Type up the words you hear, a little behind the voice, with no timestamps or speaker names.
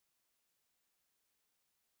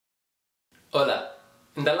Hola!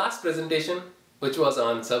 In the last presentation, which was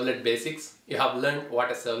on Servlet basics, you have learned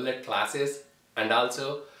what a Servlet class is and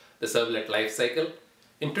also the Servlet lifecycle.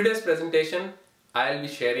 In today's presentation, I'll be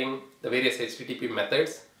sharing the various HTTP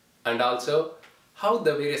methods and also how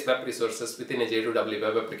the various web resources within a J2EE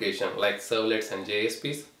web application like servlets and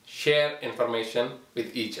JSPs share information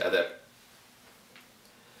with each other.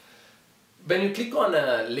 When you click on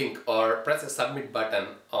a link or press a submit button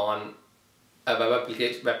on a web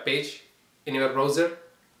page in your browser,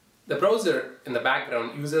 the browser in the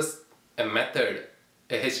background uses a method,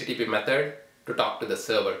 a HTTP method, to talk to the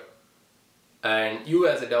server. And you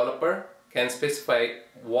as a developer can specify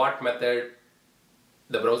what method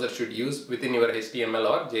the browser should use within your HTML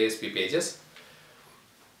or JSP pages.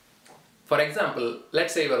 For example,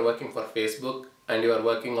 let's say you are working for Facebook and you are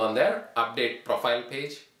working on their update profile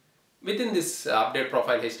page. Within this update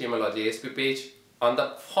profile HTML or JSP page, on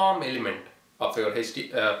the form element of your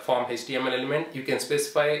form HTML element, you can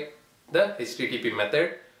specify the HTTP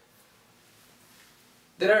method.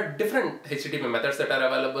 There are different HTTP methods that are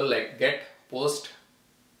available like get, post,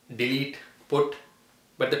 delete, put,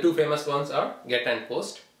 but the two famous ones are get and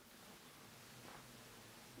post.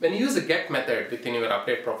 When you use the get method within your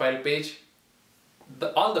update profile page,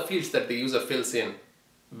 all the fields that the user fills in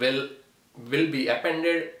will be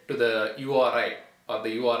appended to the URI or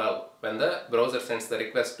the URL when the browser sends the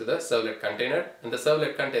request to the servlet container, and the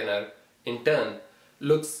servlet container in turn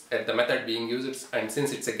looks at the method being used, and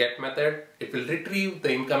since it's a get method, it will retrieve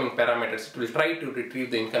the incoming parameters. It will try to retrieve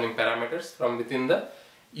the incoming parameters from within the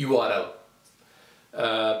URL.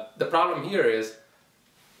 The problem here is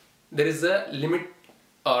there is a limit,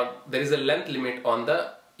 or there is a length limit on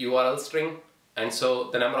the URL string, and so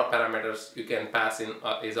the number of parameters you can pass in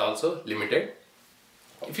is also limited.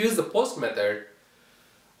 If you use the post method,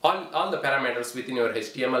 all the parameters within your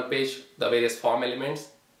HTML page, the various form elements,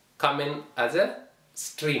 come in as a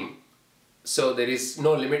stream. So there is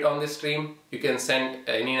no limit on this stream. You can send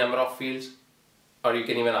any number of fields, or you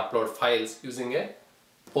can even upload files using a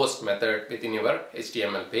post method within your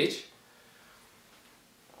HTML page.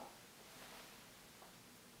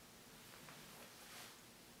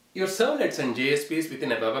 Your servlets and JSPs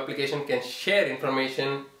within a web application can share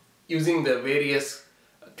information using the various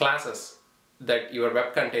classes that your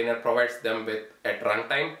web container provides them with at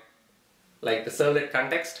runtime, like the servlet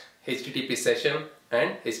context, HTTP session,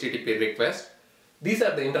 and HTTP request. These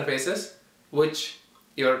are the interfaces which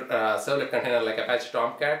your servlet container like Apache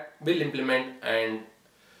Tomcat will implement and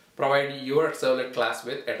provide your servlet class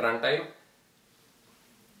with at runtime.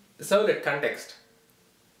 The servlet context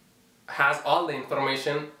has all the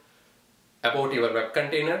information about your web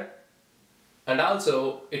container, and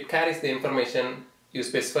also it carries the information you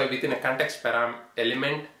specify within a context param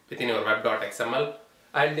element within your web.xml.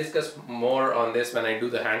 I'll discuss more on this when I do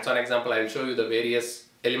the hands-on example. I'll show you the various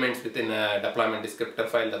elements within a deployment descriptor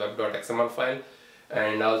file, the web.xml file,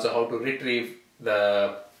 and also how to retrieve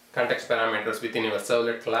the context parameters within your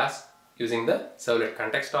servlet class using the servlet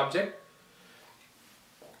context object.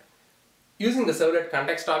 Using the servlet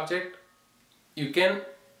context object, you can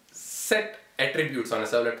set attributes on a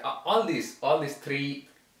servlet. All these three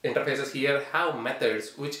interfaces here have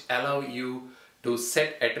methods which allow you to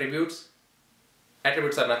set attributes.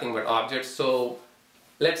 Attributes are nothing but objects. So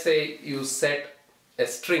let's say you set a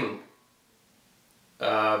string.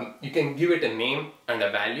 You can give it a name and a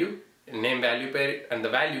value, a name value pair, and the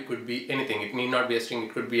value could be anything. It need not be a string,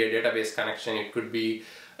 it could be a database connection, it could be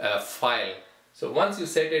a file. So once you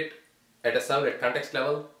set it at a servlet context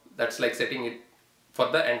level, that's like setting it for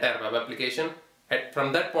the entire web application.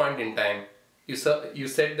 From that point in time, you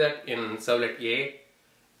set that in servlet A,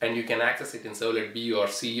 and you can access it in servlet B or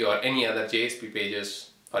C or any other JSP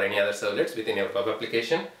pages or any other servlets within your web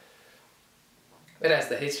application. Whereas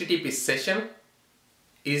the HTTP session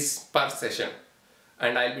is per session,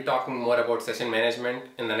 and I'll be talking more about session management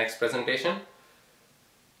in the next presentation.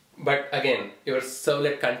 But again, your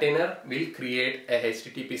servlet container will create a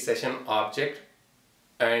HTTP session object,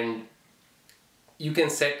 and you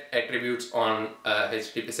can set attributes on a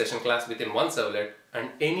HTTP session class within one servlet,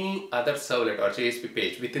 and any other servlet or JSP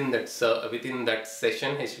page within that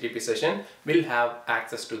session, HTTP session, will have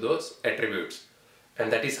access to those attributes.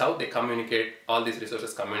 And that is how they communicate, all these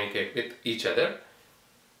resources communicate with each other.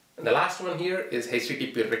 And the last one here is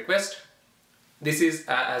HTTP request. This is,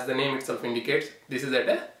 as the name itself indicates, this is at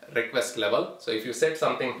a request level. So if you set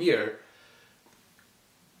something here,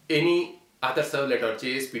 any other servlet or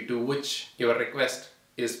JSP to which your request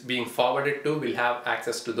is being forwarded to will have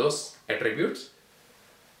access to those attributes.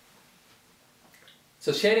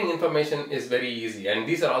 So sharing information is very easy, and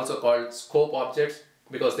these are also called scope objects.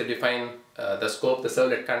 because they define the scope. The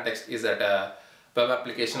servlet context is at a web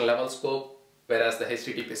application level scope, whereas the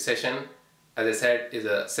HTTP session, as I said, is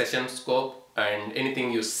a session scope, and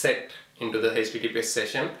anything you set into the HTTP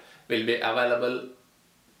session will be available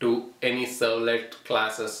to any servlet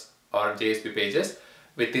classes or JSP pages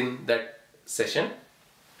within that session.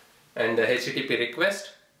 And the HTTP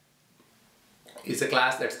request is a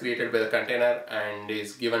class that's created by the container and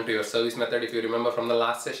is given to your service method, if you remember from the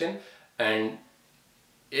last session, and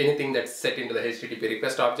anything that's set into the HTTP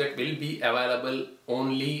request object will be available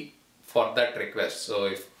only for that request. So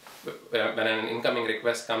if when an incoming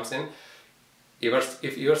request comes in,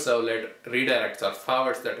 if your servlet redirects or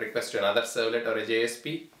forwards that request to another servlet or a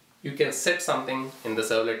JSP, you can set something in the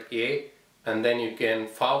servlet A, and then you can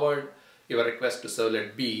forward your request to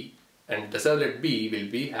servlet B, and the servlet B will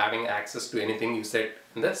be having access to anything you set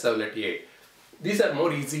in the servlet A. These are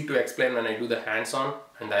more easy to explain when I do the hands-on,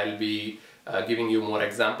 and I'll be giving you more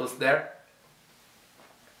examples there.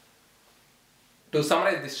 To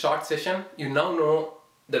summarize this short session, you now know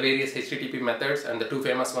the various HTTP methods and the two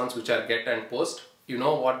famous ones, which are get and post. You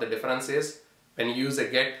know what the difference is. When you use a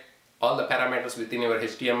get, all the parameters within your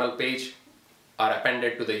HTML page are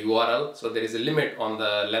appended to the URL, so there is a limit on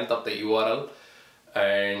the length of the URL,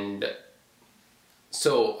 and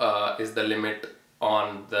so is the limit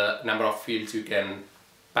on the number of fields you can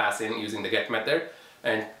pass in using the get method.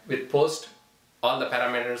 And with post, all the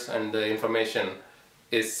parameters and the information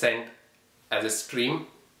is sent as a stream,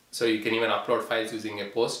 so you can even upload files using a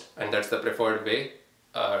post, and that's the preferred way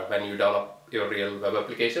when you develop your real web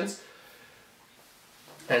applications.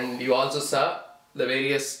 And you also saw the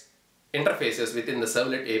various interfaces within the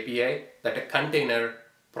Servlet API that a container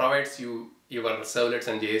provides you your servlets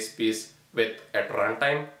and JSPs with at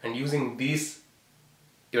runtime, and using these,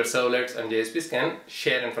 your servlets and JSPs can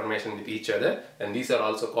share information with each other, and these are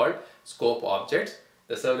also called scope objects.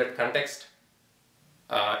 The servlet context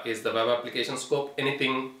is the web application scope.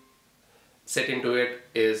 Anything set into it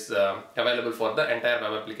is available for the entire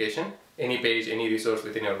web application, any page, any resource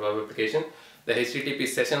within your web application. The HTTP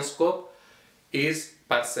session scope is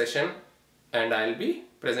per session, and I'll be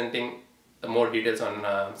presenting more details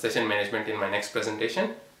on session management in my next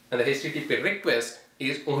presentation. And the HTTP request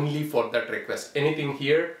is only for that request. Anything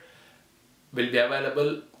here will be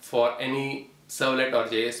available for any servlet or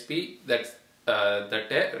JSP that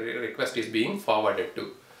a request is being forwarded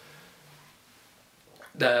to.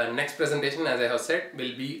 The next presentation, as I have said,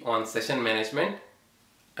 will be on session management.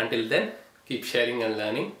 Until then, keep sharing and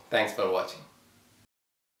learning. Thanks for watching.